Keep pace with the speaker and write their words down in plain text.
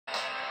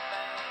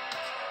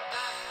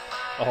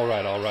All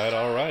right.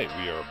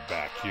 We are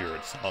back here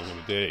at Song of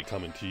the Day,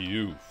 coming to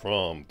you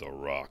from the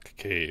Rock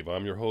Cave.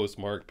 I'm your host,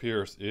 Mark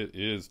Pierce. It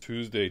is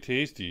Tuesday,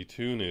 Tasty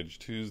Tunage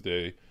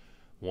Tuesday.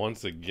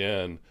 Once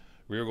again,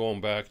 we are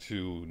going back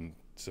to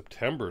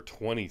September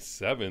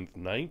 27th,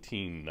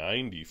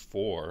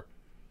 1994.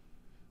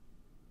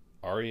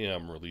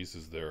 R.E.M.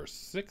 releases their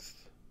ninth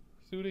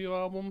studio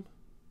album.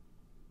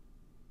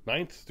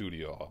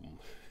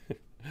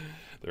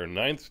 Their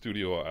ninth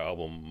studio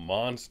album,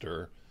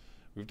 Monster.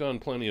 We've done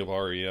plenty of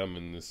R.E.M.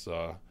 in this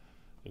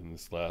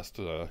last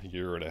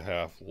year and a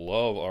half.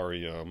 Love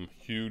R.E.M.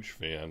 Huge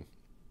fan.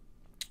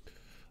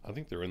 I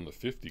think they're in the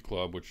 50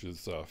 Club, which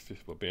is a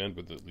band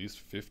with at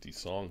least 50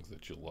 songs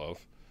that you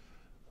love.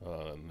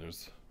 And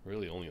there's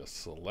really only a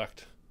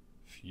select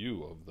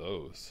few of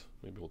those.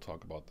 Maybe we'll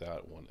talk about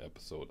that one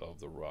episode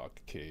of the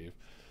Rock Cave.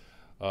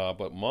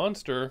 But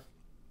Monster,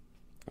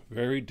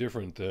 very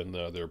different than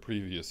their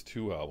previous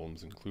two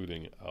albums,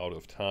 including Out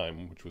of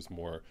Time, which was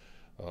more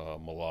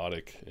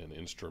melodic and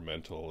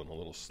instrumental and a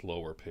little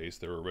slower pace.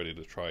 They were ready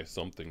to try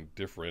something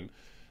different.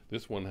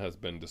 This one has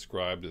been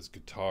described as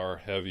guitar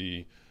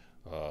heavy,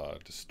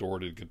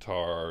 distorted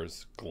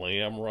guitars,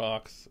 glam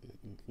rocks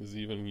is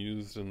even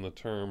used in the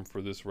term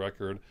for this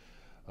record.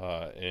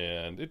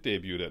 And it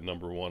debuted at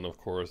 #1, of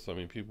course. I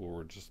mean, people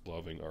were just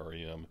loving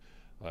R.E.M.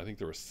 I think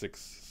there were 6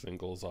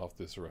 singles off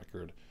this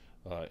record,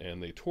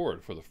 and they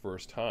toured for the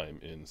first time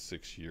in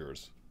 6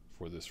 years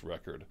for this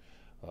record.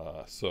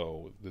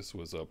 So this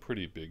was a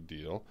pretty big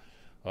deal.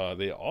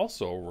 They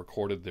also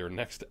recorded their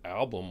next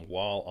album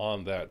while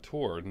on that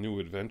tour, New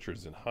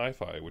Adventures in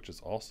Hi-Fi, which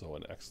is also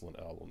an excellent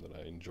album that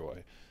I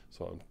enjoy.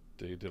 So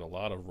they did a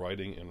lot of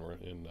writing and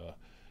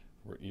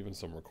were even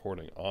some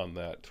recording on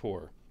that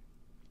tour.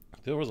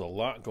 There was a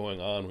lot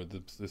going on with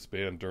this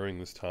band during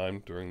this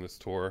time, during this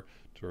tour,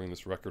 during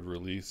this record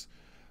release,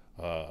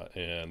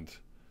 and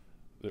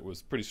it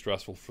was pretty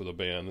stressful for the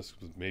band. This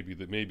was maybe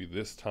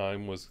this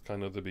time was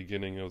kind of the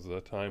beginning of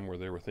the time where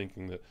they were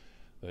thinking that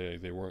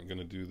they weren't going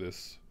to do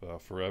this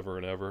forever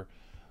and ever.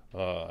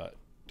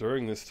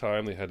 During this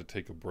time, they had to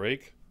take a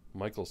break.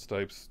 Michael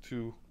Stipe's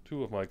two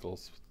of Michael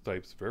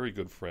Stipe's very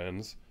good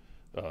friends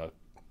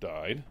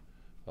died.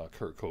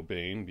 Kurt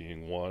Cobain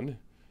being one,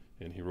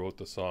 and he wrote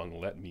the song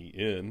 "Let Me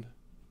In"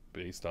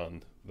 based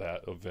on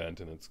that event.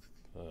 And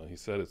he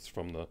said it's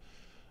from the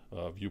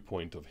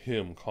viewpoint of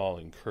him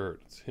calling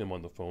Kurt. It's him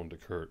on the phone to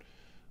Kurt,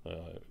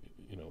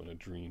 in a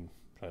dream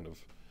kind of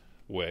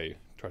way,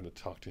 trying to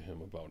talk to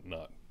him about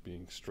not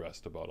being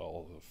stressed about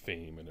all the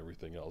fame and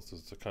everything else.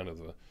 It's a kind of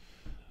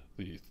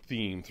the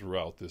theme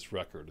throughout this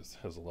record. It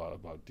has a lot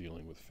about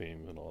dealing with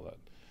fame and all that.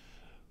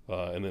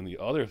 And then the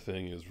other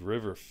thing is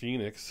River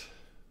Phoenix,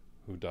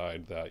 who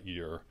died that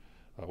year,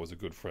 was a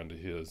good friend of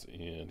his,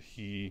 and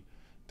he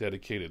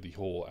dedicated the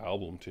whole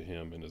album to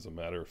him. And as a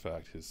matter of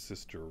fact, his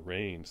sister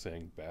Rain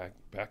sang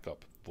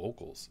backup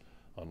vocals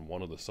on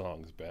one of the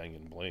songs, Bang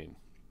and Blame.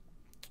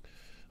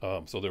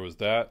 So there was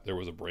that. There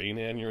was a brain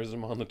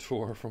aneurysm on the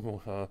tour from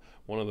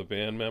one of the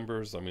band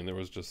members. I mean,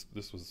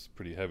 this was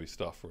pretty heavy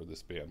stuff for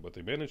this band, but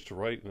they managed to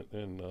write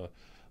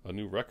a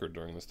new record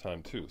during this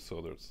time too,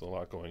 so there's a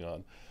lot going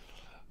on.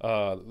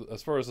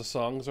 As far as the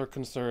songs are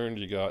concerned,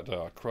 you got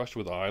Crushed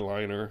with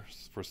Eyeliner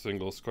for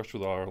singles, Crushed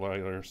with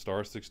Eyeliner,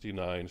 Star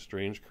 69,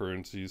 Strange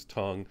Currencies,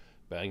 Tongue,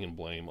 Bang and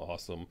Blame,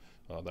 awesome.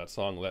 That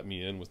song Let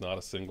Me In was not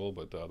a single,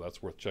 but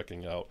that's worth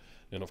checking out.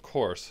 And of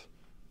course,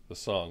 the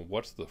song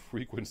What's the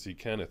Frequency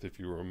Kenneth, if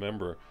you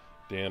remember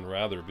Dan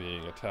Rather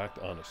being attacked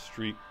on a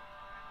street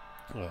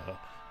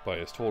by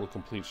his total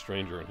complete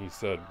stranger, and he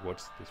said,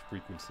 "What's this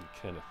frequency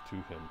Kenneth?" to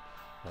him,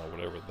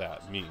 whatever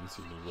that means,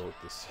 and he wrote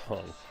this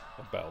song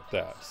about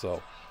that.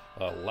 So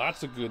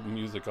lots of good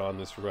music on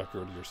this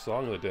record. Your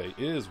song of the day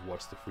is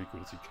What's the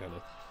Frequency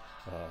Kenneth.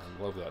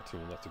 I love that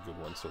tune. That's a good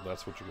one. So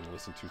that's what you're going to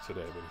listen to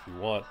today. But if you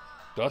want,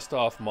 dust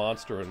off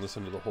Monster and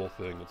listen to the whole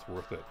thing. It's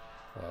worth it.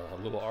 A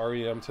little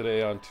R.E.M.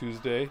 today on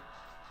Tuesday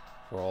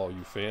for all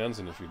you fans,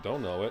 and if you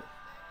don't know it,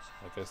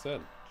 like I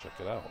said, check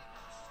it out.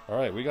 All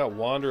right, we got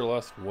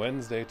Wanderlust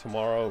Wednesday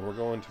tomorrow. We're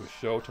going to a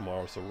show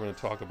tomorrow, so we're going to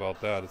talk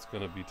about that. It's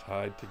going to be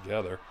tied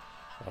together,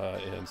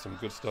 and some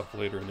good stuff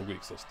later in the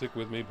week. So stick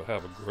with me, but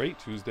have a great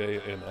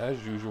Tuesday, and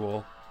as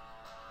usual,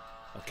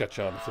 I'll catch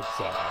you on the flip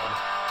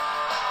side.